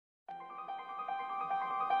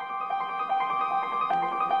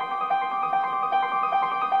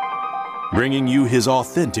bringing you his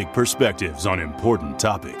authentic perspectives on important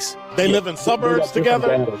topics. They live in suburbs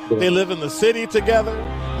together. They live in the city together.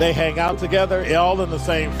 They hang out together, all in the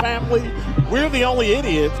same family. We're the only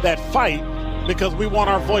idiots that fight because we want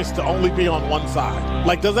our voice to only be on one side.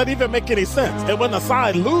 Like, does that even make any sense? And when the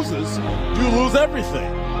side loses, you lose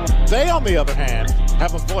everything. They, on the other hand,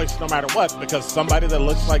 have a voice no matter what because somebody that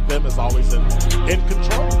looks like them is always in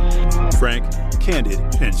control. Frank, candid,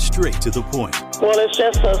 and straight to the point. Well, it's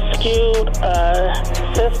just a skewed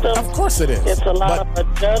system. Of course it is. It's a lot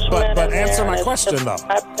of judgment. But answer my question, though.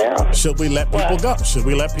 Should we let people go? Should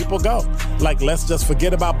we let people go? Like, let's just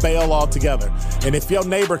forget about bail altogether. And if your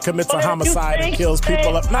neighbor commits a homicide and kills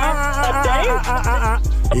people up,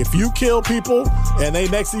 if you kill people and they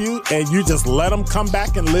next to you and you just let them come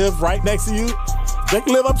back and live right next to you, they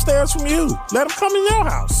can live upstairs from you. Let them come in your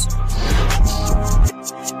house.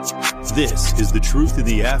 This is The Truth in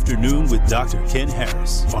the Afternoon with Dr. Ken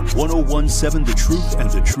Harris on 101.7 The Truth and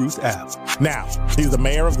The Truth app. Now, he's the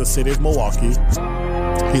mayor of the city of Milwaukee.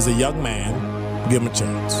 He's a young man. Give him a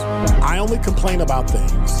chance. I only complain about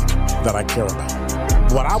things that I care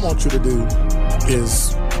about. What I want you to do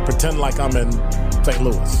is pretend like I'm in St.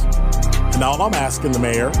 Louis. And all I'm asking the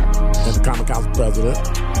mayor and the Common Council president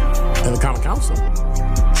and the Common Council,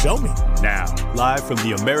 show me. Now, live from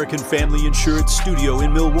the American Family Insurance Studio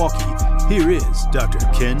in Milwaukee, here is Dr.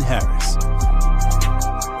 Ken Harris.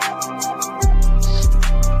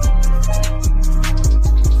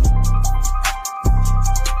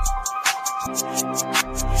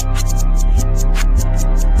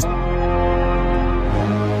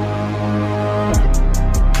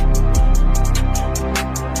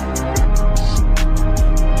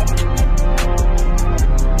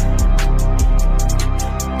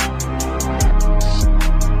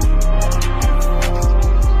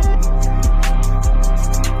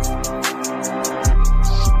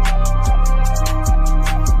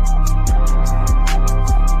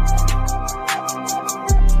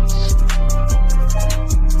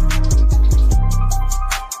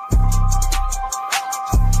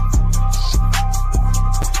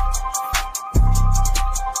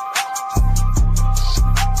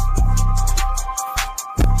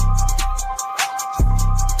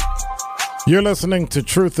 You're listening to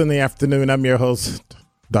Truth in the Afternoon. I'm your host,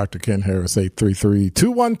 Dr. Ken Harris.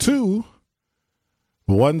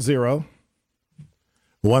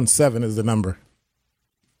 833-212-1017 is the number.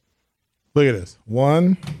 Look at this.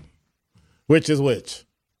 One, which is which?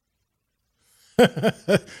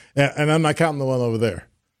 And I'm not counting the one over there.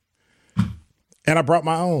 And I brought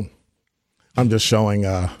my own. I'm just showing,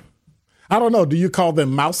 I don't know, do you call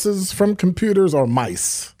them mouses from computers or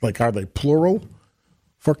mice? Like, are they plural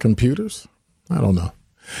for computers? I don't know.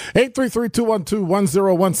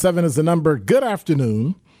 833-212-1017 is the number. Good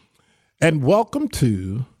afternoon, and welcome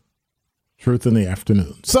to Truth in the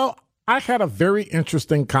Afternoon. So I had a very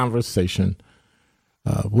interesting conversation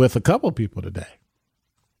with a couple people today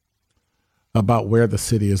about where the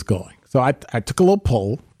city is going. So I took a little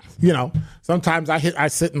poll. You know, sometimes I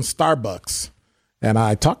sit in Starbucks and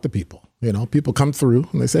I talk to people. You know, people come through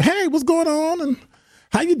and they say, "Hey, what's going on? And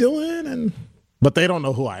how you doing?" But they don't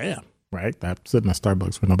know who I am. Right? I sit in a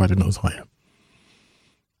Starbucks where nobody knows who I am.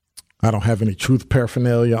 I don't have any truth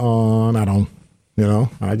paraphernalia on. I don't,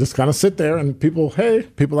 I just kind of sit there and people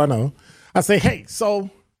I know. I say, "Hey, so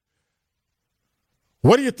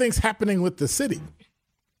what do you think's happening with the city?"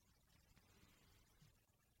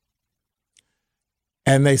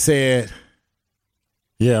 And they said,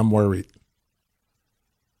 "Yeah, I'm worried."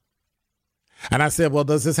 And I said, "Well,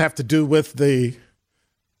 does this have to do with the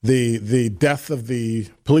death of the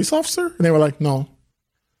police officer?" And they were like, "No."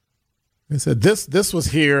 They said, this was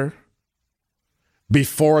here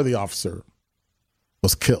before the officer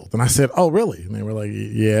was killed. And I said, "Oh, really?" And they were like,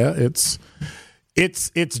 "Yeah, it's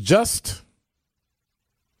just,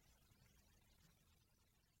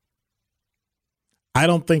 I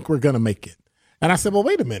don't think we're going to make it." And I said, "Well,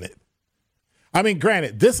 wait a minute. I mean,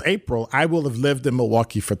 granted, this April, I will have lived in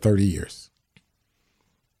Milwaukee for 30 years.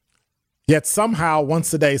 Yet somehow,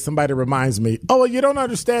 once a day, somebody reminds me, "Oh, well, you don't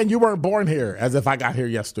understand. You weren't born here," as if I got here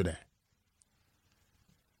yesterday.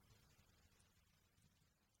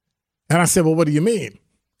 And I said, "Well, what do you mean?"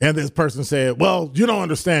 And this person said, "Well, you don't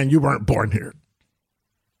understand. You weren't born here."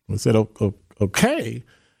 I said, "Okay,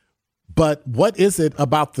 but what is it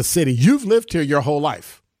about the city? You've lived here your whole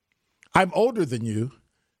life. I'm older than you.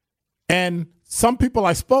 And some people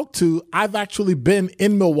I spoke to, I've actually been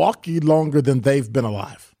in Milwaukee longer than they've been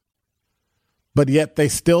alive. But yet they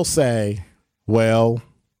still say, 'Well,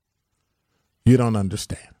 you don't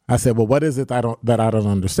understand.'" I said, "Well, what is it that I don't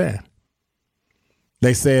understand?"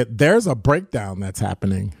 They said, "There's a breakdown that's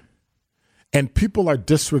happening And people are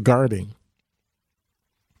disregarding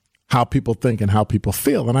how people think and how people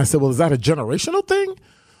feel. And I said, well, is that a generational thing?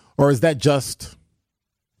 Or is that just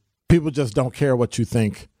people just don't care what you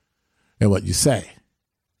think and what you say?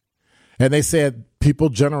 And they said people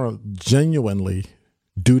genuinely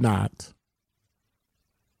do not,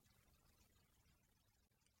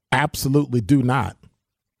 absolutely do not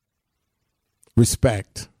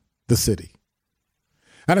respect the city.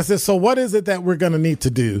 And I said, so what is it that we're going to need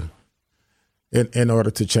to do in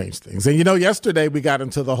order to change things? And, yesterday we got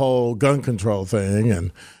into the whole gun control thing,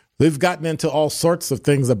 and we've gotten into all sorts of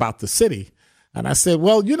things about the city. And I said,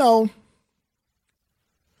 well, a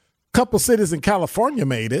couple cities in California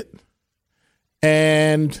made it,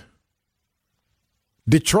 and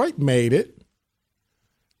Detroit made it.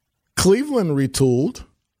 Cleveland retooled.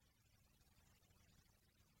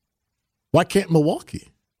 Why can't Milwaukee?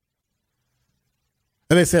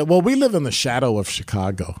 And they said, well, we live in the shadow of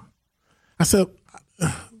Chicago. I said,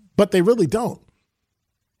 but they really don't.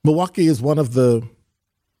 Milwaukee is one of the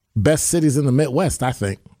best cities in the Midwest, I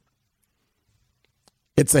think.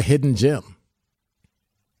 It's a hidden gem.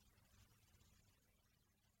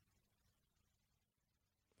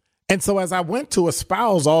 And so as I went to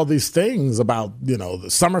espouse all these things about, the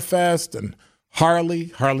Summerfest and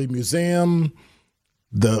Harley Museum,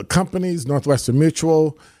 the companies, Northwestern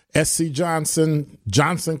Mutual, SC Johnson,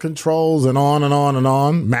 Johnson Controls, and on and on and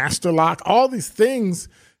on, Master Lock, all these things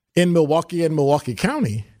in Milwaukee and Milwaukee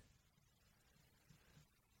County,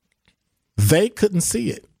 they couldn't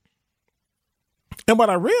see it. And what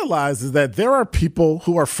I realized is that there are people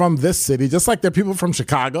who are from this city, just like there are people from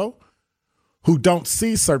Chicago, who don't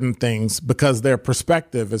see certain things because their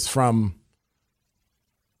perspective is from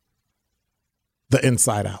the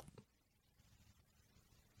inside out.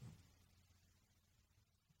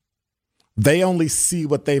 They only see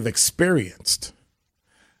what they've experienced.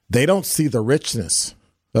 They don't see the richness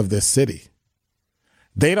of this city.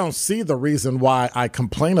 They don't see the reason why I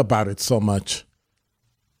complain about it so much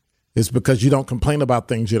is because you don't complain about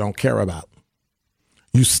things you don't care about.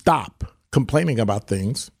 You stop complaining about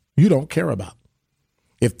things you don't care about.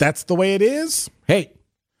 If that's the way it is, hey,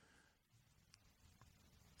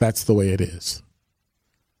 that's the way it is.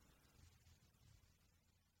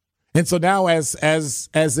 And so now as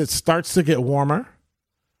it starts to get warmer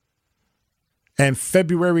and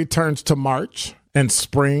February turns to March and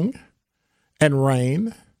spring and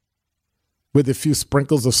rain with a few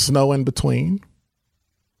sprinkles of snow in between,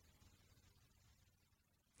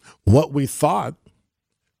 what we thought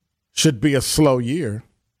should be a slow year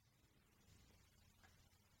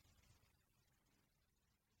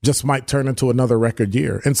just might turn into another record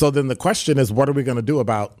year. And so then the question is, what are we going to do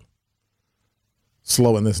about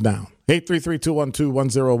slowing this down?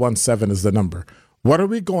 833-212-1017 is the number. What are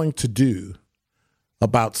we going to do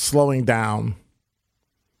about slowing down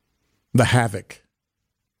the havoc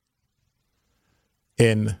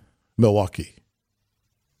in Milwaukee?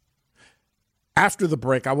 After the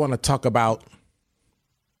break, I want to talk about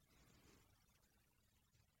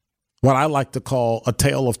what I like to call a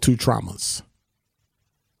tale of two traumas.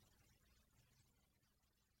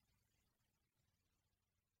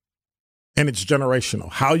 And it's generational.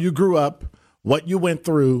 How you grew up, what you went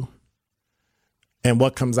through, and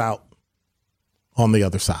what comes out on the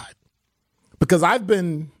other side. Because I've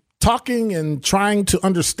been talking and trying to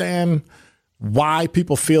understand why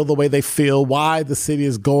people feel the way they feel, why the city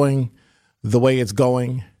is going the way it's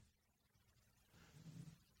going.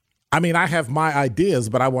 I mean, I have my ideas,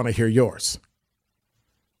 but I want to hear yours.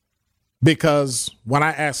 Because when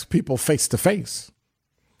I ask people face to face,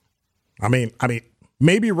 I mean,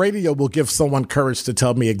 maybe radio will give someone courage to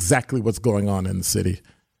tell me exactly what's going on in the city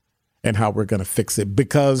and how we're going to fix it.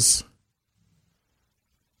 Because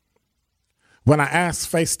when I ask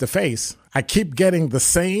face to face, I keep getting the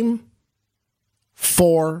same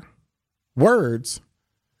 4 words,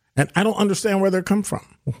 and I don't understand where they're coming from.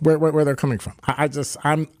 Where they're coming from.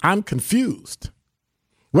 I'm confused.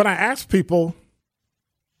 When I ask people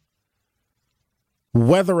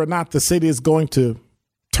whether or not the city is going to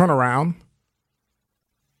turn around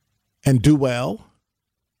and do well,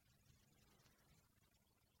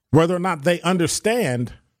 whether or not they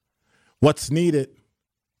understand what's needed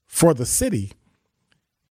for the city,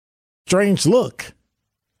 strange look.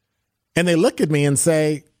 And they look at me and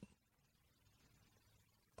say,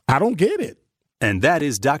 I don't get it. And that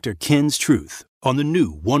is Dr. Ken's Truth on the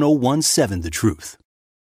new 101.7 The Truth.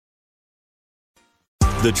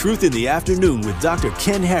 The Truth in the Afternoon with Dr.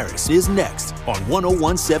 Ken Harris is next on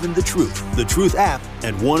 101.7 The Truth, The Truth app,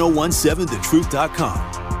 and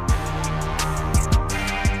 1017thetruth.com.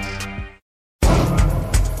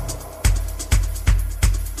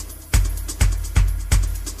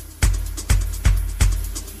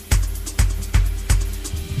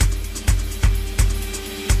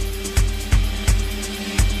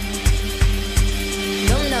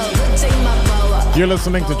 You're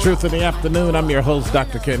listening to Truth in the Afternoon. I'm your host,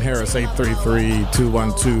 Dr. Ken Harris.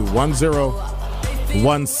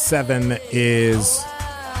 833-212-1017 is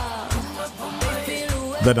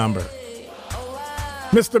the number.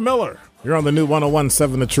 Mr. Miller, you're on the new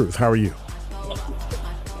 1017 The Truth. How are you?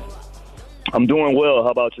 I'm doing well. How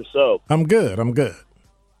about yourself? I'm good.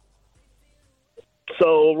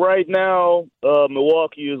 So right now,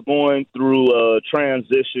 Milwaukee is going through a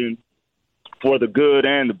transition for the good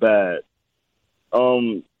and the bad.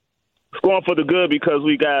 It's going for the good because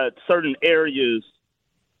we got certain areas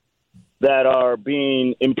that are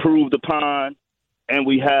being improved upon, and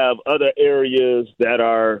we have other areas that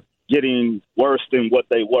are getting worse than what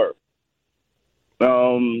they were.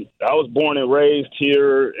 I was born and raised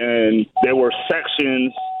here, and there were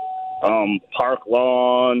sections, Park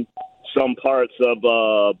Lawn, some parts of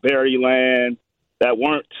Berryland that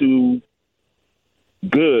weren't too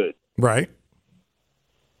good. Right.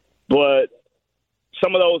 But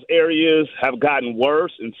some of those areas have gotten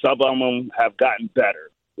worse, and some of them have gotten better.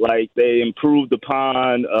 Like they improved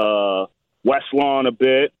upon West Lawn a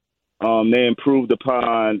bit. They improved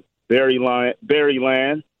upon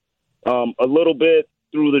Berryland a little bit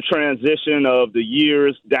through the transition of the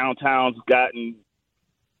years. Downtown's gotten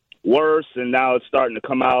worse, and now it's starting to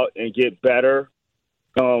come out and get better.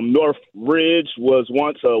 North Ridge was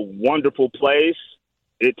once a wonderful place.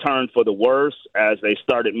 It turned for the worse as they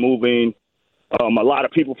started moving a lot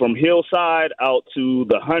of people from Hillside out to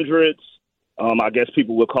the hundreds. I guess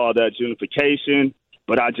people would call that gentrification,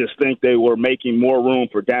 but I just think they were making more room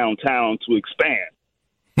for downtown to expand.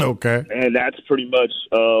 Okay. And that's pretty much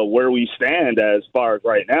where we stand as far as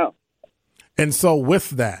right now. And so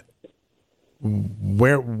with that,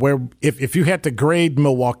 where if you had to grade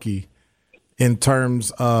Milwaukee in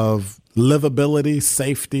terms of livability,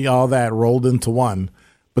 safety, all that rolled into one,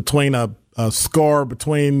 between a score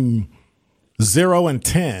between 0 and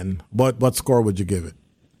 10, what score would you give it?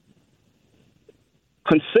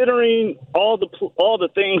 Considering all the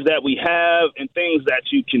things that we have and things that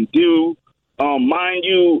you can do, mind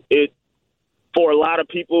you, for a lot of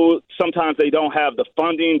people, sometimes they don't have the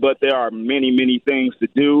funding, but there are many, many things to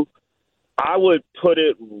do. I would put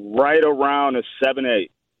it right around a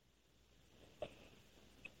 7-8.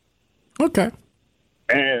 Okay.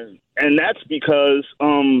 And that's because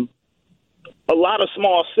a lot of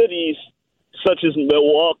small cities, such as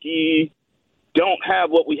Milwaukee, don't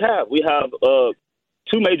have what we have. We have 2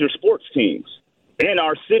 major sports teams in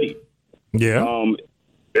our city. Yeah.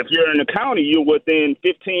 If you're in the county, you're within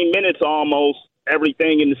 15 minutes almost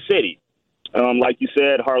everything in the city. Like you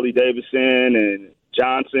said, Harley-Davidson and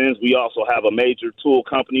Johnson's. We also have a major tool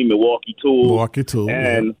company, Milwaukee Tool.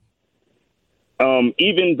 And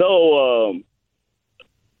even though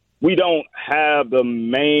we don't have the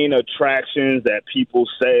main attractions that people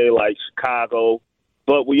say like Chicago,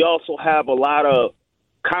 but we also have a lot of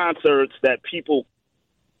concerts that people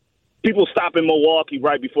stop in Milwaukee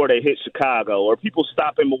right before they hit Chicago, or people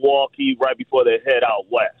stop in Milwaukee right before they head out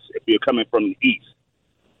west if you're coming from the east.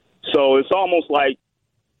 So it's almost like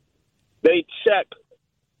they check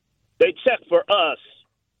for us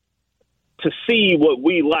to see what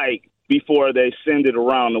we like before they send it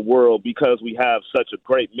around the world, because we have such a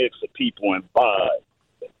great mix of people and vibe.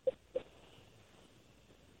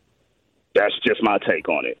 That's just my take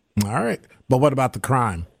on it. All right. But what about the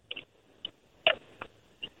crime?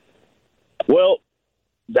 Well,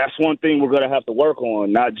 that's one thing we're going to have to work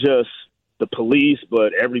on, not just the police,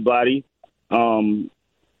 but everybody.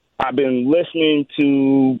 I've been listening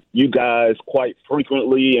to you guys quite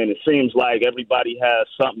frequently, and it seems like everybody has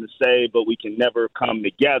something to say, but we can never come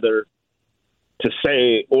together to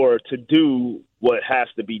say or to do what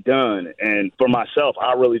has to be done. And for myself,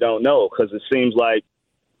 I really don't know, because it seems like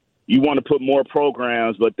you want to put more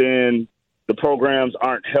programs, but then the programs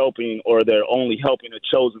aren't helping, or they're only helping a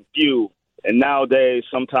chosen few. And nowadays,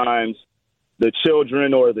 sometimes the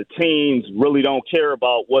children or the teens really don't care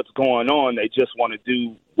about what's going on. They just want to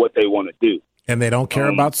do what they want to do. And they don't care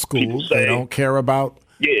about schools. They don't care about,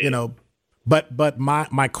 But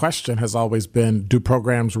my question has always been, do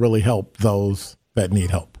programs really help those that need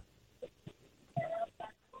help?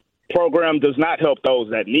 Program does not help those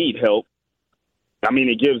that need help. I mean,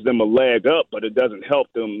 it gives them a leg up, but it doesn't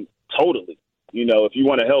help them totally. You know, if you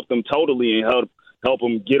want to help them totally and help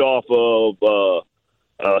them get off of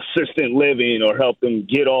assistant living, or help them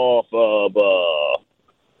get off of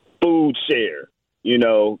food share,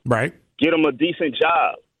 right? Get them a decent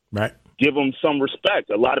job, right? Give them some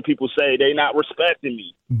respect. A lot of people say they're not respecting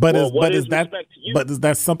me. But is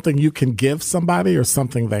that something you can give somebody, or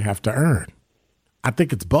something they have to earn? I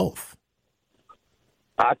think it's both.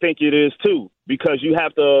 I think it is too, because you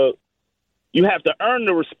have to you have to earn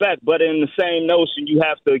the respect, but in the same notion, you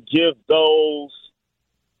have to give those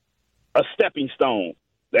a stepping stone.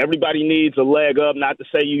 Everybody needs a leg up, not to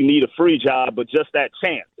say you need a free job, but just that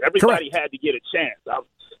chance. Everybody Correct. had to get a chance.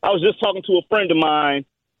 I was just talking to a friend of mine,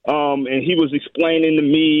 and he was explaining to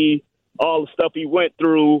me all the stuff he went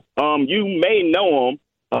through. You may know him,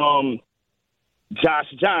 Josh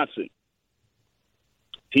Johnson.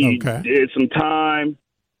 He did some time.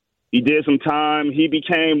 He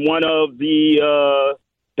became one of the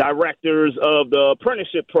directors of the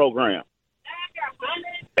apprenticeship program.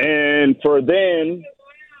 And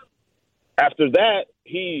after that,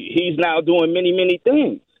 he's now doing many, many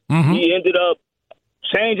things. Mm-hmm. He ended up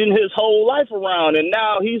changing his whole life around, and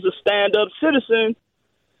now he's a stand-up citizen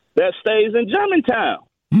that stays in Germantown.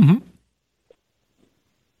 Mm-hmm.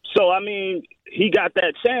 So, I mean, he got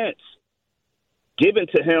that chance given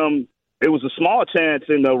to him. It was a small chance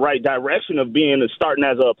in the right direction of starting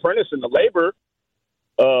as an apprentice in the labor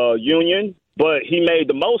union, but he made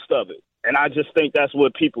the most of it. And I just think that's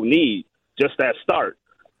what people need, just that start.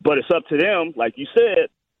 But it's up to them, like you said,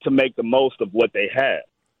 to make the most of what they have.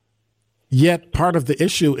 Yet part of the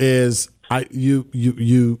issue is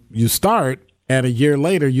you start, and a year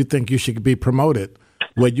later you think you should be promoted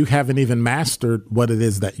when you haven't even mastered what it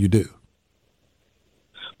is that you do.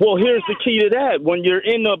 Well, here's the key to that. When you're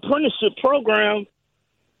in the apprenticeship program,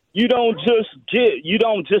 you don't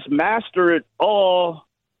just master it all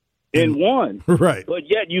in one. Right. But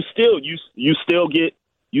yet you still get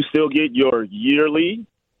your yearly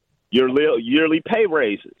pay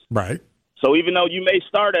raises. Right. So even though you may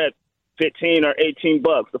start at $15 or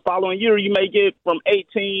 $18, the following year you may get from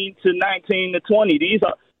 18 to 19 to 20. These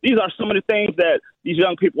are some of the things that these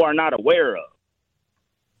young people are not aware of.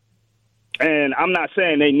 And I'm not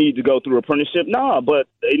saying they need to go through apprenticeship, but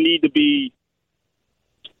they need to be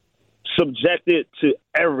subjected to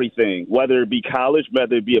everything, whether it be college,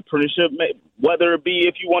 whether it be apprenticeship, whether it be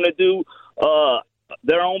if you want to do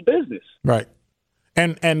their own business. Right.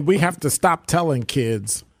 And we have to stop telling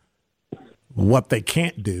kids what they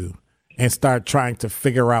can't do and start trying to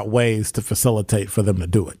figure out ways to facilitate for them to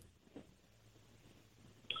do it.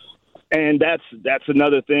 And that's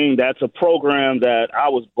another thing. That's a program that I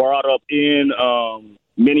was brought up in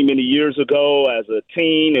many, many years ago as a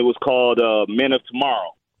teen. It was called Men of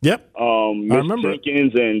Tomorrow. Yep. I remember.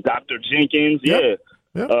 Jenkins and Dr. Jenkins, yep.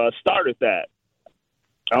 Started that.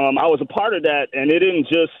 I was a part of that, and it didn't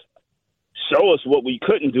just show us what we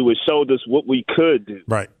couldn't do. It showed us what we could do.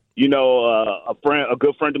 Right. You know, a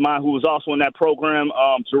good friend of mine who was also in that program,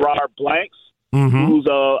 Gerard Blanks, who's,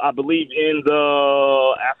 I believe, in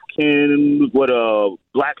the African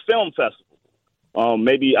Black Film Festival.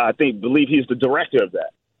 Believe he's the director of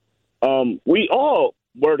that. We all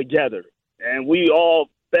were together, and we all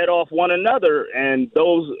fed off one another, and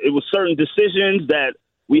it was certain decisions that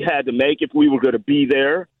we had to make if we were going to be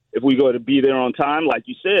there. If we go to be there on time, like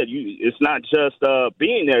you said, it's not just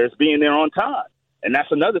being there; it's being there on time. And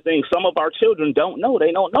that's another thing some of our children don't know.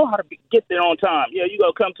 They don't know how to get there on time. Yeah, you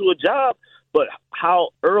go come to a job, but how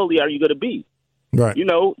early are you going to be? Right. You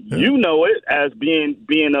know it as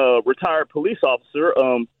being a retired police officer.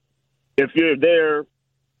 If you're there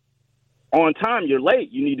on time, you're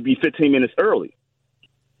late. You need to be 15 minutes early.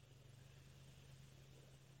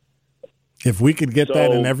 If we could get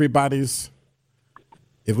that in everybody's,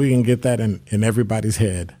 if we can get that in everybody's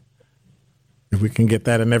head, if we can get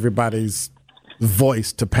that in everybody's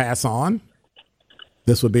voice to pass on,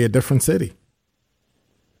 this would be a different city.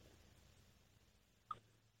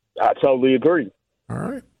 I totally agree. All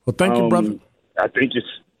right. Well, thank you, brother. I think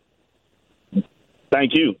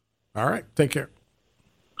thank you. All right. Take care.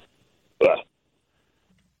 Bye.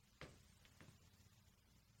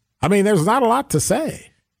 I mean, there's not a lot to say.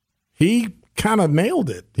 He kind of nailed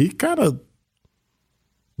it. He kind of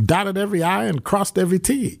dotted every I and crossed every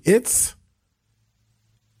T.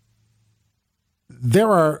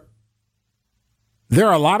 There are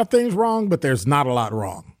a lot of things wrong, but there's not a lot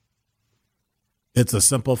wrong. It's a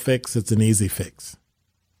simple fix. It's an easy fix.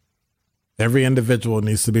 Every individual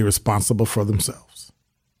needs to be responsible for themselves.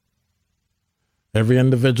 Every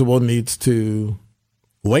individual needs to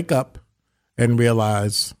wake up and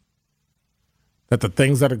realize that the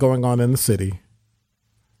things that are going on in the city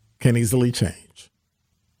can easily change.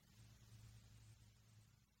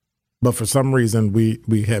 But for some reason,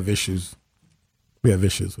 we have issues. We have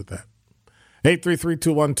issues with that.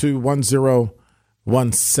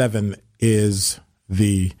 833-212-1017 is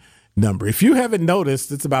the number. If you haven't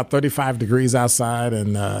noticed, it's about 35 degrees outside,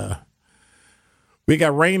 and we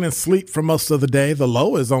got rain and sleet for most of the day. The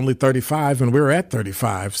low is only 35, and we're at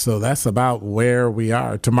 35, so that's about where we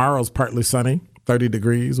are. Tomorrow's partly sunny, 30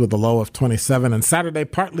 degrees with a low of 27. And Saturday,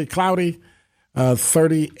 partly cloudy,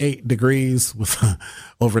 38 degrees with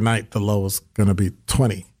overnight. The low is going to be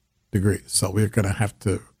 20 degrees. So we're going to have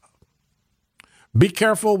to be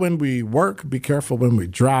careful when we work, be careful when we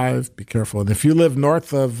drive, be careful. And if you live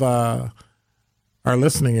north of our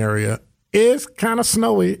listening area, it's kind of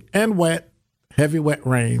snowy and wet, heavy wet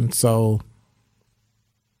rain. So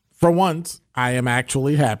for once, I am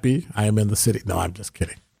actually happy I am in the city. No, I'm just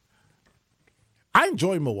kidding. I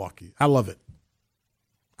enjoy Milwaukee. I love it.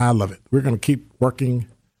 I love it. We're going to keep working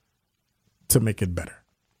to make it better.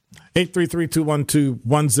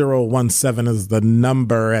 833-212-1017 is the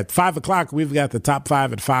number. At 5 o'clock, we've got the top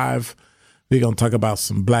 5 at 5. We're going to talk about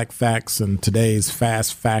some black facts and today's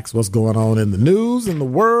fast facts, what's going on in the news, in the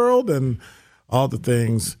world, and all the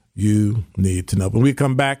things you need to know. When we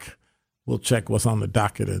come back, we'll check what's on the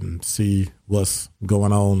docket and see what's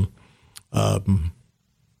going on.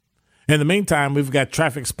 In the meantime, we've got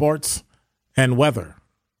traffic, sports, and weather.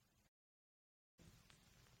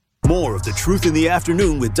 More of The Truth in the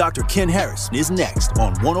Afternoon with Dr. Ken Harris is next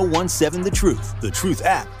on 1017 The Truth, The Truth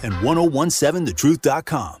app, and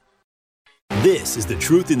 1017thetruth.com. This is The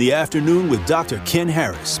Truth in the Afternoon with Dr. Ken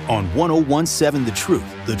Harris on 1017 The Truth,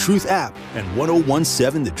 The Truth app, and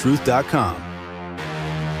 1017thetruth.com.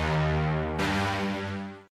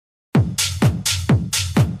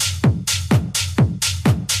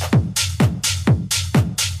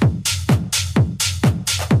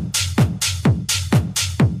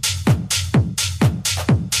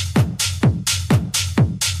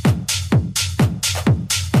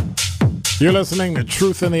 You're listening to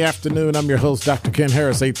Truth in the Afternoon. I'm your host, Dr. Ken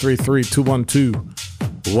Harris.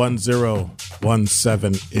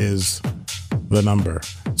 833-212-1017 is the number.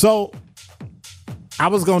 So I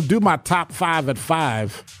was going to do my top 5 at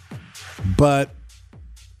 5, but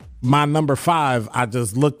my number 5, I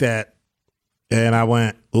just looked at and I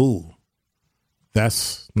went, ooh,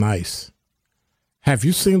 that's nice. Have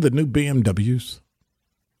you seen the new BMWs?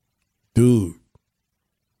 Dude.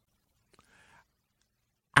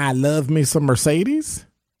 I love me some Mercedes,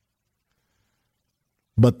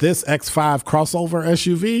 but this X5 crossover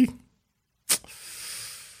SUV,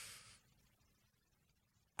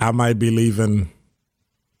 I might be leaving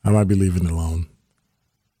it alone.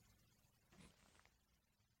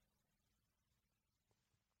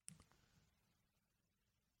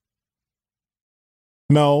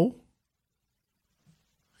 No.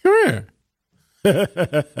 Come here.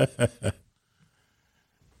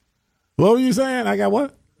 What were you saying? I got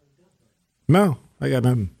what? No, I got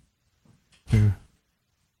nothing. Yeah.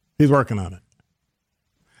 He's working on it.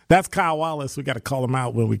 That's Kyle Wallace. We got to call him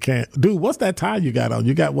out when we can't. Dude, what's that tie you got on?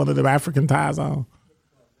 You got one of them African ties on?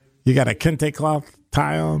 You got a kente cloth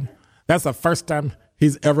tie on? That's the first time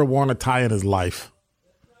he's ever worn a tie in his life.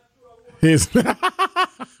 I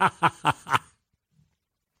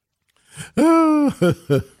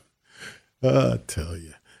tell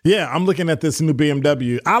you. Yeah, I'm looking at this new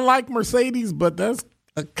BMW. I like Mercedes, but that's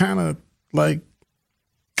a kind of like,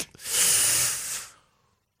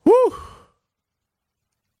 whoo,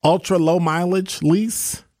 ultra low mileage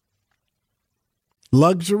lease,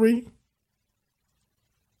 luxury.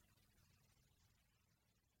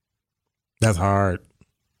 That's hard.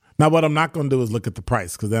 Now, what I'm not going to do is look at the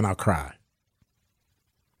price because then I'll cry.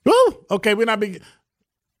 Woo, okay, we're not big.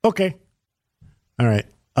 Okay. All right.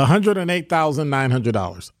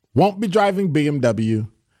 $108,900. Won't be driving BMW.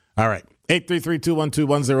 All right.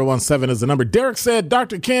 833-212-1017 is the number. Derek said,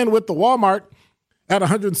 Dr. Ken with the Walmart at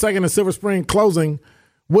 102nd and Silver Spring closing.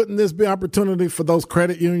 Wouldn't this be an opportunity for those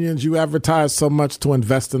credit unions you advertise so much to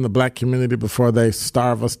invest in the black community before they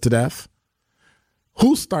starve us to death?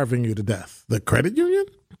 Who's starving you to death? The credit union?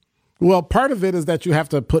 Well, part of it is that you have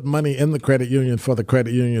to put money in the credit union for the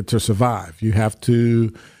credit union to survive. You have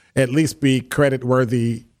to at least be credit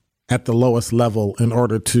worthy at the lowest level in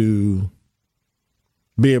order to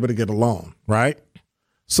be able to get a loan, right?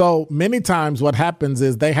 So many times what happens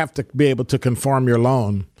is they have to be able to conform your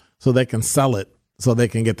loan so they can sell it so they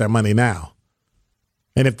can get their money now.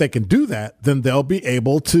 And if they can do that, then they'll be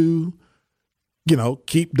able to,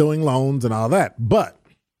 keep doing loans and all that. But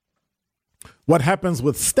what happens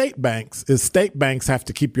with state banks is state banks have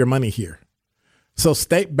to keep your money here. So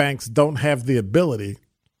state banks don't have the ability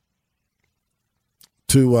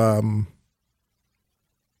to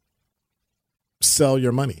sell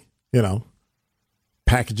your money,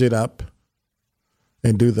 package it up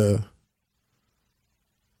and do the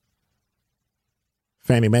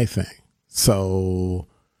Fannie Mae thing. So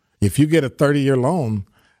if you get a 30-year loan,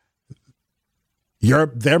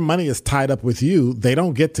 Their money is tied up with you. They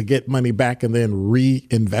don't get money back and then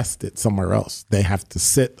reinvest it somewhere else. They have to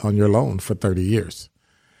sit on your loan for 30 years.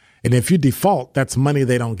 And if you default, that's money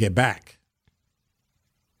they don't get back.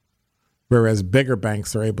 Whereas bigger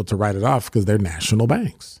banks are able to write it off because they're national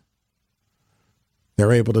banks.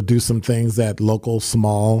 They're able to do some things that local,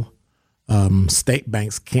 small state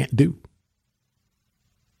banks can't do.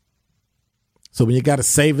 So when you got a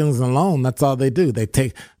savings and loan, that's all they do.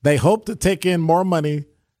 They hope to take in more money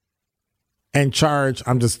and charge,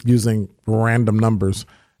 I'm just using random numbers,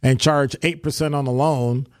 and charge 8% on the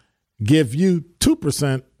loan, give you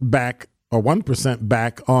 2% back or 1%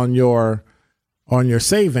 back on your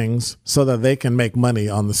savings so that they can make money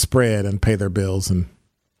on the spread and pay their bills and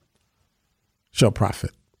show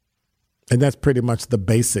profit. And that's pretty much the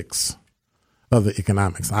basics of the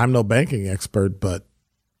economics. I'm no banking expert, but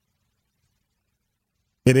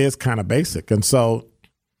it is kind of basic. And so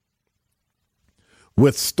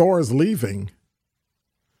with stores leaving,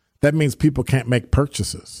 that means people can't make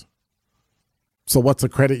purchases. So what's a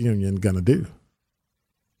credit union going to do?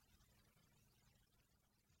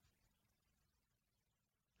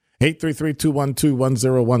 Eight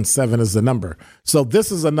 833-212-1017 is the number. So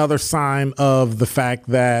this is another sign of the fact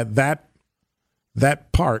that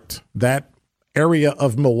area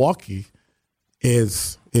of Milwaukee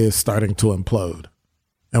is starting to implode.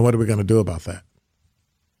 And what are we going to do about that?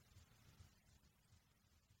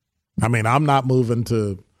 I mean, I'm not moving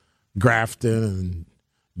to Grafton and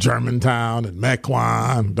Germantown and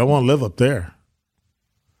Mequon. Don't want to live up there.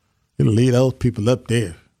 You leave those people up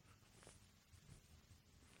there.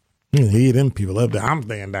 You leave them people up there. I'm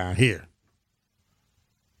staying down here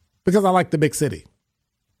because I like the big city.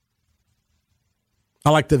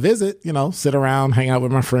 I like to visit, sit around, hang out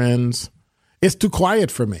with my friends. It's too quiet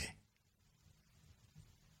for me.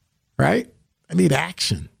 Right? I need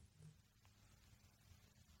action.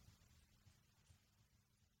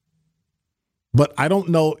 But I don't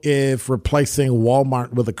know if replacing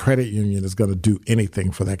Walmart with a credit union is going to do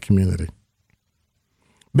anything for that community.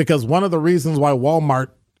 Because one of the reasons why Walmart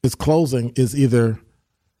is closing is either,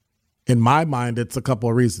 in my mind, it's a couple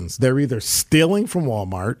of reasons. They're either stealing from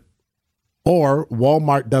Walmart or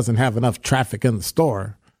Walmart doesn't have enough traffic in the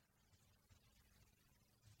store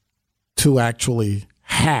to actually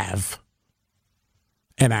have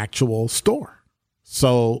an actual store.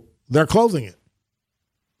 So they're closing it.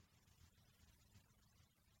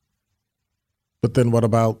 But then what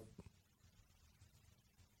about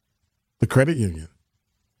the credit union?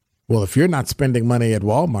 Well, if you're not spending money at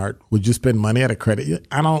Walmart, would you spend money at a credit union?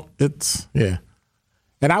 And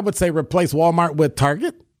I would say replace Walmart with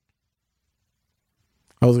Target.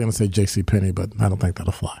 I was going to say JCPenney, but I don't think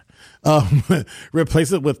that'll fly.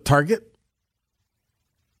 Replace it with Target.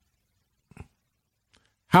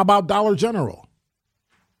 How about Dollar General?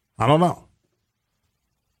 I don't know.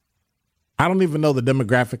 I don't even know the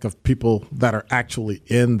demographic of people that are actually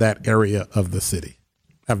in that area of the city.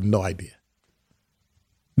 I have no idea.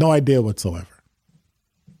 No idea whatsoever.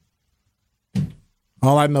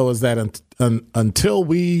 All I know is that until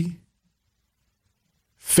we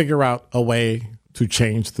figure out a way to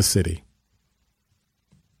change the city,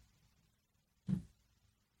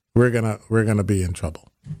 we're gonna be in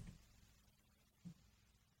trouble.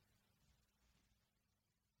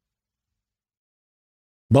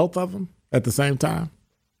 Both of them at the same time?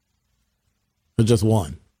 Or just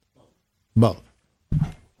one? Both.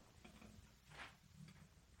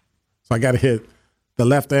 So I got to hit the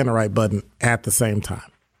left and the right button at the same time.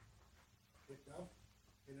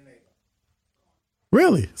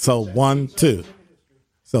 Really? So 1, 2.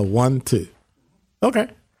 So 1, 2. Okay.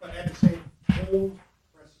 But at the same, press the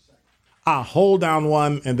second. Hold down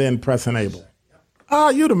 1 and then press enable. Oh,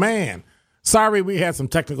 you the man. Sorry, we had some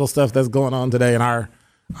technical stuff that's going on today in our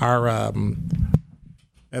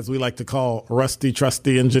as we like to call rusty,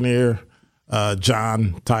 trusty engineer,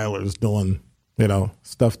 John Tyler's doing,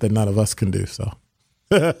 stuff that none of us can do. So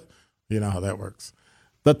you know how that works.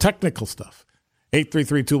 The technical stuff.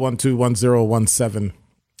 833-212-1017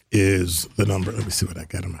 is the number. Let me see what I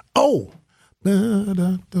got in my. Oh,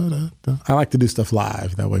 I like to do stuff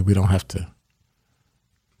live. That way we don't have to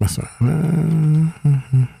mess around.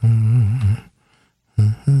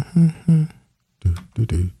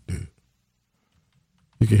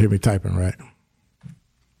 You can hear me typing, right?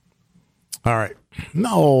 All right.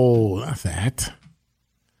 No, not that.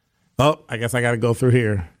 Oh, I guess I got to go through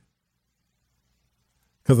here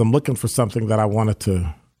because I'm looking for something that I wanted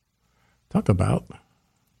to talk about,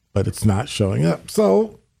 but it's not showing up.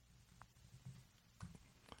 So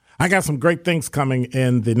I got some great things coming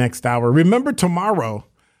in the next hour. Remember tomorrow,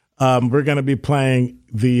 we're going to be playing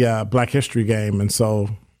the Black History game. And so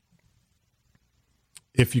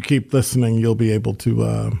if you keep listening, you'll be able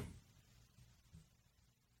to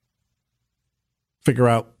figure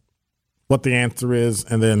out what the answer is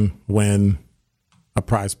and then win a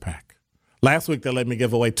prize pack. Last week, they let me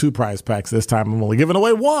give away 2 prize packs. This time, I'm only giving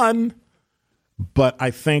away 1. But I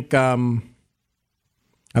think you'll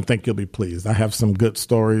be pleased. I have some good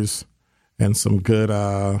stories and some good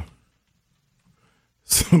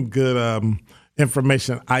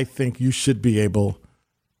information I think you should be able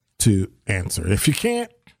to answer. If you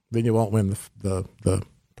can't, then you won't win the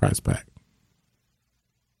prize pack.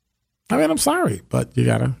 I mean, I'm sorry, but you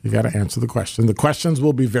gotta answer the question. The questions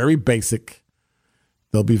will be very basic.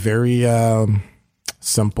 They'll be very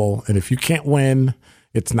simple, and if you can't win,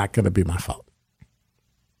 it's not going to be my fault.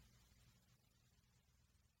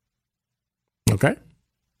 Okay?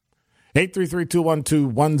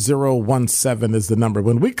 833-212-1017 is the number.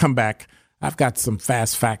 When we come back, I've got some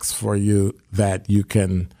fast facts for you that we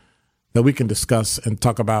can discuss and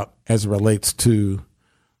talk about as it relates to,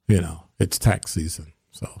 it's tax season.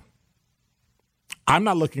 So I'm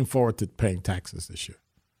not looking forward to paying taxes this year.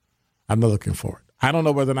 I'm not looking forward. I don't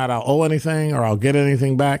know whether or not I'll owe anything or I'll get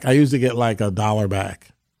anything back. I usually get like $1 back.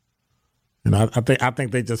 I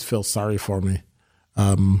think they just feel sorry for me.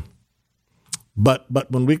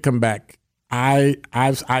 But when we come back,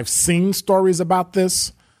 I've seen stories about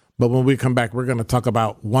this. But when we come back, we're going to talk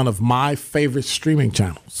about one of my favorite streaming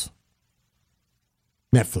channels,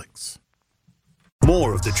 Netflix.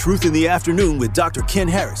 More of The Truth in the Afternoon with Dr. Ken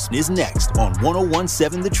Harrison is next on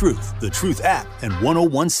 1017 The Truth, The Truth app, and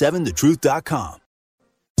 1017thetruth.com.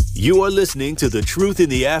 You are listening to The Truth in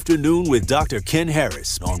the Afternoon with Dr. Ken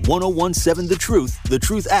Harris on 1017 The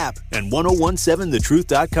Truth app, and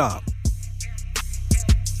 1017thetruth.com.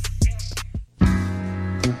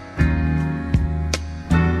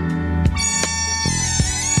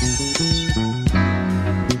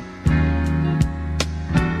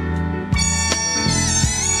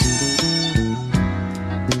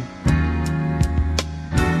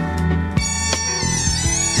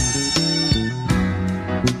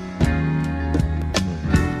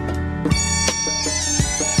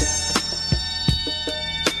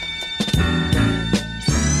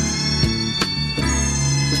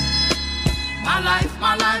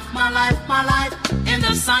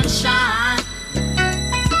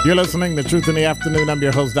 You're listening to Truth in the Afternoon. I'm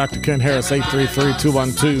your host, Dr. Ken Harris.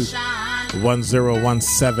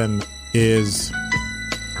 833-212-1017 is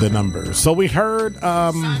the number. So we heard,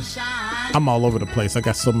 I'm all over the place. I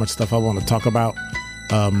got so much stuff I want to talk about.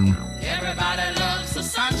 Everybody loves the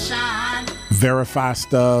sunshine. Verify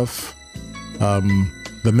stuff.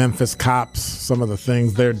 The Memphis cops, some of the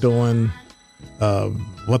things they're doing.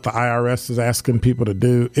 What the IRS is asking people to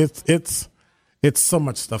do. It's so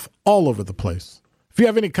much stuff all over the place. If you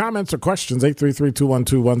have any comments or questions,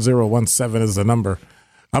 833-212-1017 is the number.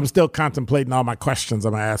 I'm still contemplating all my questions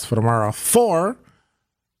I'm going to ask for tomorrow for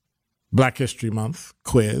Black History Month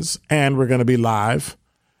quiz. And we're going to be live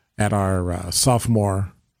at our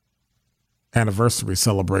sophomore anniversary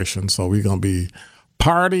celebration. So we're going to be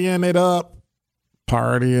partying it up.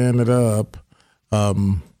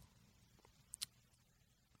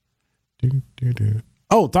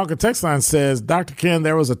 Oh, Talking Text Line says, Dr. Ken,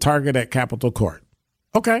 there was a target at Capitol Court.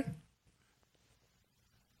 Okay.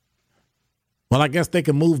 Well, I guess they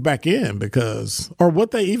can move back in or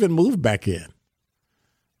would they even move back in?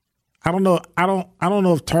 I don't know. I don't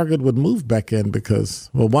know if Target would move back in because,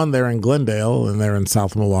 well, one, they're in Glendale and they're in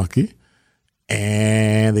South Milwaukee.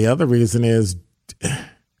 And the other reason is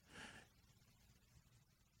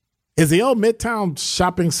the old Midtown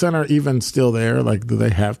Shopping Center even still there? Like, do they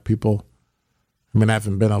have people? I mean, I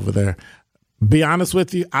haven't been over there. Be honest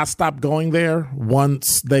with you, I stopped going there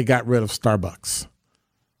once they got rid of Starbucks.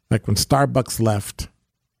 Like when Starbucks left,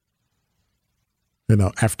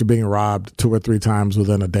 after being robbed 2 or 3 times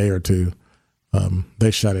within a day or two,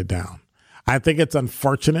 they shut it down. I think it's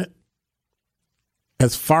unfortunate.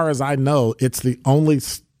 As far as I know, it's the only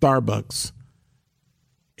Starbucks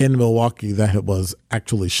in Milwaukee that was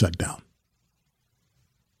actually shut down,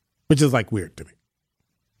 which is like weird to me.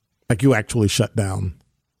 Like you actually shut down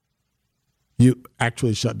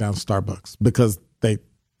Starbucks because they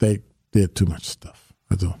did too much stuff.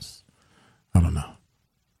 I don't know.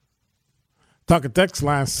 Talking Text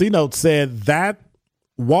Line, C-Note said that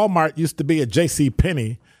Walmart used to be a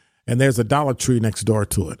JCPenney and there's a Dollar Tree next door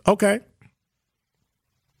to it. Okay.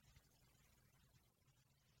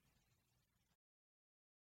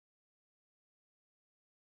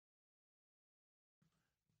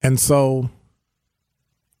 And so,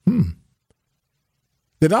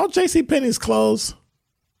 did all JCPenney's close?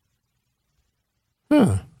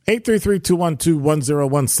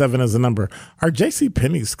 833-212-1017 is the number. Are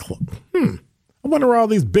JCPenney's I wonder where all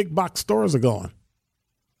these big box stores are going.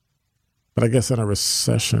 But I guess in a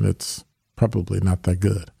recession, it's probably not that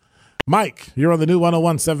good. Mike, you're on the new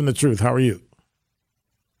 1017 The Truth. How are you?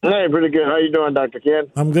 Hey, pretty good. How you doing, Dr.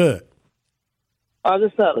 Ken? I'm good. I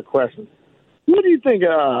just have a question. What do you think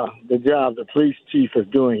the job the police chief is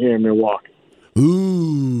doing here in Milwaukee?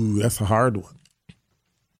 Ooh, that's a hard one.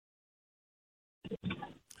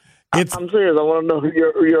 I'm serious. I want to know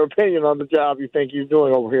your opinion on the job you think he's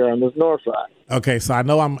doing over here on this north side. Okay, so I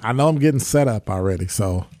know I'm getting set up already.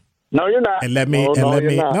 So no, you're not. And let me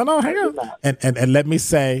hang on. And let me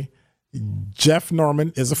say, Jeff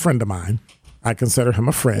Norman is a friend of mine. I consider him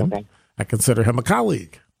a friend. Okay. I consider him a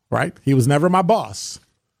colleague. Right? He was never my boss.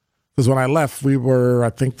 Because when I left, we were, I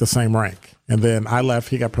think, the same rank. And then I left,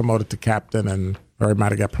 he got promoted to captain, or he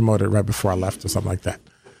might have got promoted right before I left or something like that.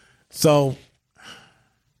 So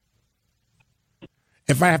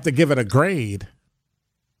if I have to give it a grade.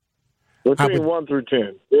 Between 1 through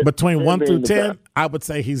 10. Between 1 through 10, I would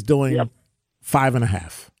say he's doing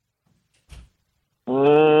 5.5.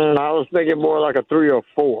 I was thinking more like a 3 or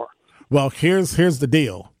 4. Well, here's the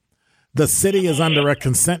deal. The city is under a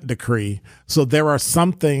consent decree, so there are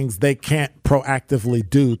some things they can't proactively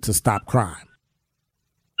do to stop crime.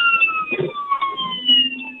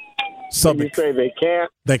 So you say they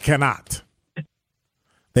can't? They cannot.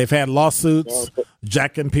 They've had lawsuits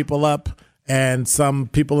jacking people up, and some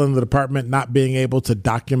people in the department not being able to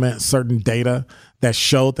document certain data that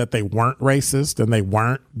showed that they weren't racist and they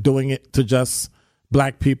weren't doing it to just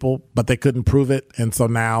black people, but they couldn't prove it. And so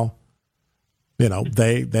now,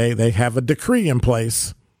 they have a decree in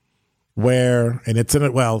place where, and it's in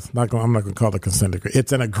it. Well, I'm not going to call it a consent decree.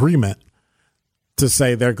 It's an agreement to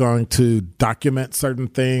say they're going to document certain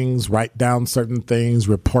things, write down certain things,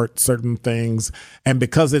 report certain things. And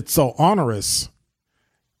because it's so onerous,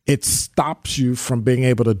 it stops you from being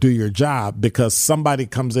able to do your job because somebody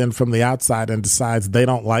comes in from the outside and decides they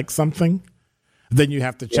don't like something. Then you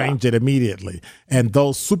have to change it immediately. And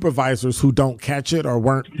those supervisors who don't catch it or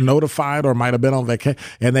weren't notified or might have been on vacation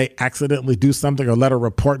and they accidentally do something or let a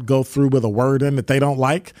report go through with a word in that they don't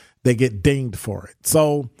like, they get dinged for it.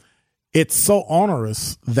 So it's so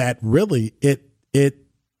onerous that really it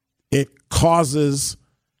causes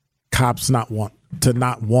cops not want to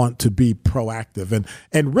be proactive.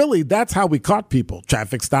 And really that's how we caught people.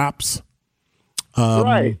 Traffic stops.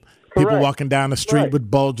 People walking down the street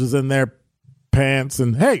with bulges in their pants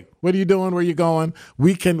and, hey, what are you doing? Where are you going?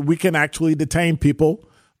 We can actually detain people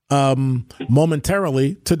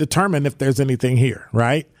momentarily to determine if there's anything here,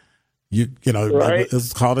 right?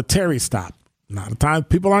 It's called a Terry stop. Not a time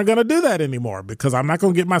people aren't going to do that anymore because I'm not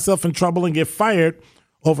going to get myself in trouble and get fired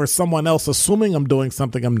over someone else assuming I'm doing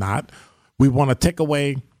something I'm not. We want to take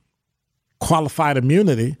away qualified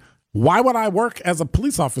immunity. Why would I work as a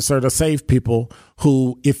police officer to save people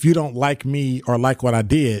who, if you don't like me or like what I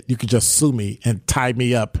did, you could just sue me and tie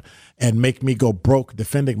me up and make me go broke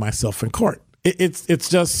defending myself in court? It's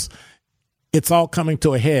all coming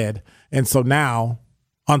to a head. And so now,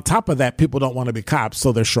 on top of that, people don't want to be cops,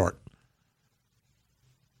 so they're short.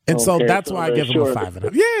 And so that's why I give them a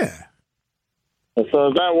 5.5. Yeah. So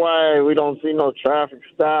is that why we don't see no traffic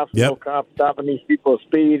stops, no cops stopping these people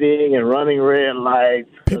speeding and running red lights?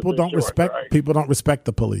 People don't respect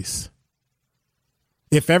the police.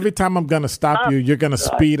 If every time I'm going to stop you, you're going to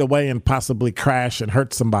speed away and possibly crash and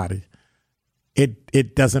hurt somebody,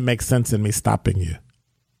 it doesn't make sense in me stopping you.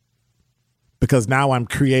 Because now I'm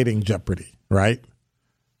creating jeopardy, right?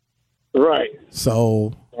 Right.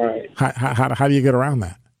 So how do you get around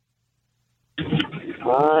that?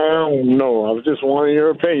 I don't know. I was just wanting your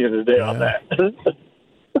opinion today on that.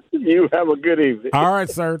 You have a good evening. All right,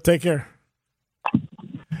 sir. Take care.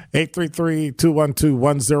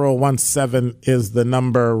 833-212-1017 is the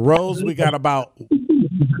number. Rose, we got about... All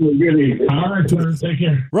right, sir. Take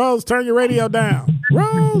care. Rose, turn your radio down.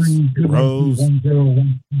 Rose.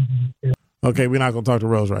 Okay, we're not going to talk to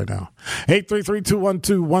Rose right now.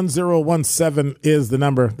 833-212-1017 is the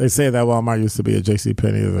number. They say that Walmart used to be a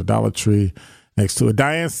JCPenney or a Dollar Tree next to it.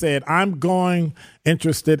 Diane said, I'm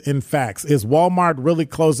interested in facts. Is Walmart really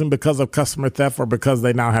closing because of customer theft or because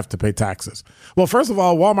they now have to pay taxes? Well, first of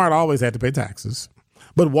all, Walmart always had to pay taxes.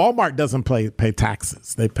 But Walmart doesn't pay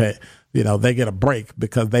taxes. They pay, they get a break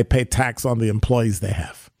because they pay tax on the employees they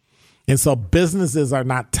have. And so businesses are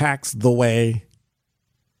not taxed the way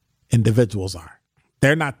individuals are.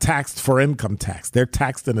 They're not taxed for income tax. They're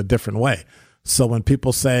taxed in a different way. So when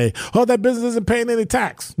people say, oh, that business isn't paying any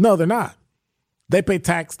tax. No, they're not. They pay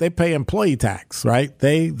tax. They pay employee tax, right?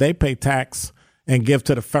 They pay tax and give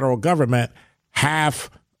to the federal government half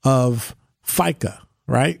of FICA,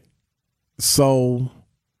 right? So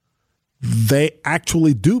they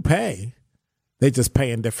actually do pay. They just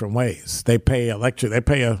pay in different ways. They pay electric. They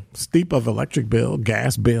pay a steep of electric bill,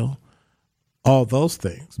 gas bill, all those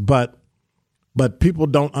things. But people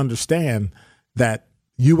don't understand that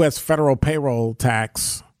U.S. federal payroll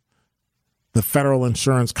tax, the Federal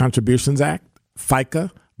Insurance Contributions Act,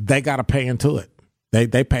 FICA, they got to pay into it.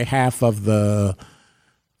 They pay half of the,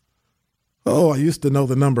 I used to know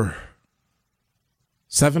the number,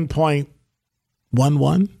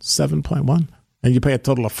 7.1, and you pay a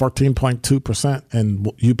total of 14.2%,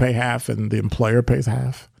 and you pay half, and the employer pays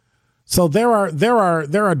half. So there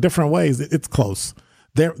are different ways. It's close.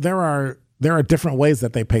 There are different ways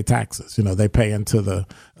that they pay taxes. You know, they pay into the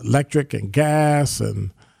electric and gas,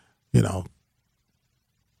 and you know,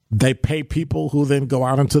 they pay people who then go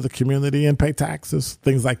out into the community and pay taxes,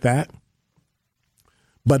 things like that.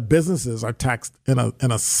 But businesses are taxed in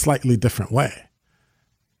a slightly different way.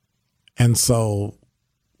 And so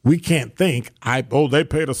we can't think, they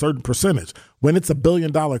paid a certain percentage. When it's $1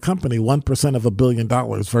 billion company, 1% of $1 billion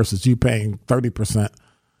versus you paying 30%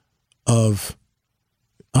 of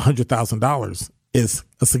 $100,000 is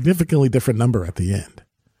a significantly different number at the end.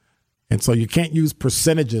 And so you can't use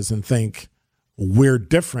percentages and think we're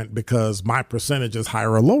different because my percentage is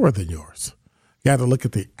higher or lower than yours. You have to look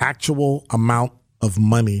at the actual amount of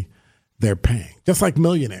money they're paying, just like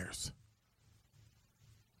millionaires.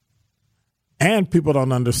 And people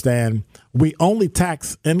don't understand, we only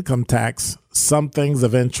tax income tax, some things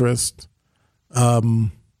of interest,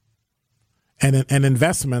 and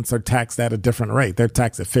investments are taxed at a different rate. They're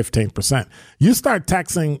taxed at 15%. You start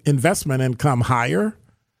taxing investment income higher,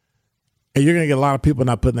 and you're going to get a lot of people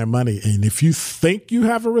not putting their money in. If you think you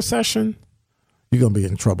have a recession, you're going to be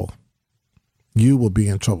in trouble. You will be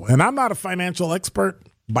in trouble. And I'm not a financial expert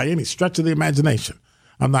by any stretch of the imagination.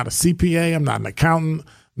 I'm not a CPA. I'm not an accountant,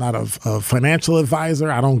 not a financial advisor.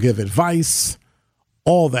 I don't give advice,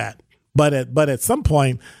 all that. But at some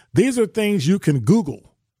point, these are things you can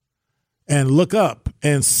Google and look up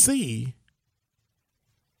and see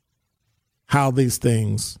how these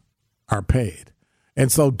things are paid. And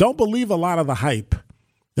so don't believe a lot of the hype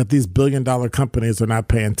that these $1 billion companies are not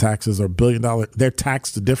paying taxes or $1 billion. They're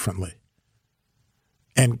taxed differently.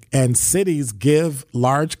 And cities give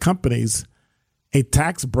large companies a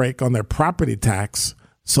tax break on their property tax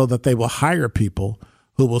so that they will hire people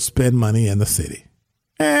who will spend money in the city.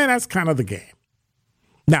 And that's kind of the game.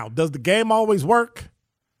 Now, does the game always work?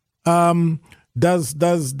 Does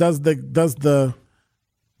the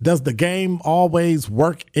game always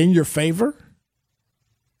work in your favor?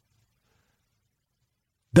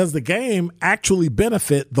 Does the game actually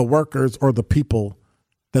benefit the workers or the people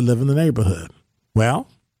that live in the neighborhood? Well,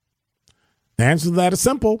 the answer to that is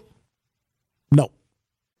simple. No.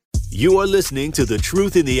 You are listening to The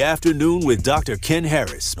Truth in the Afternoon with Dr. Ken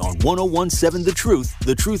Harris on 1017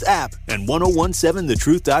 The Truth app, and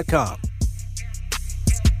 1017thetruth.com.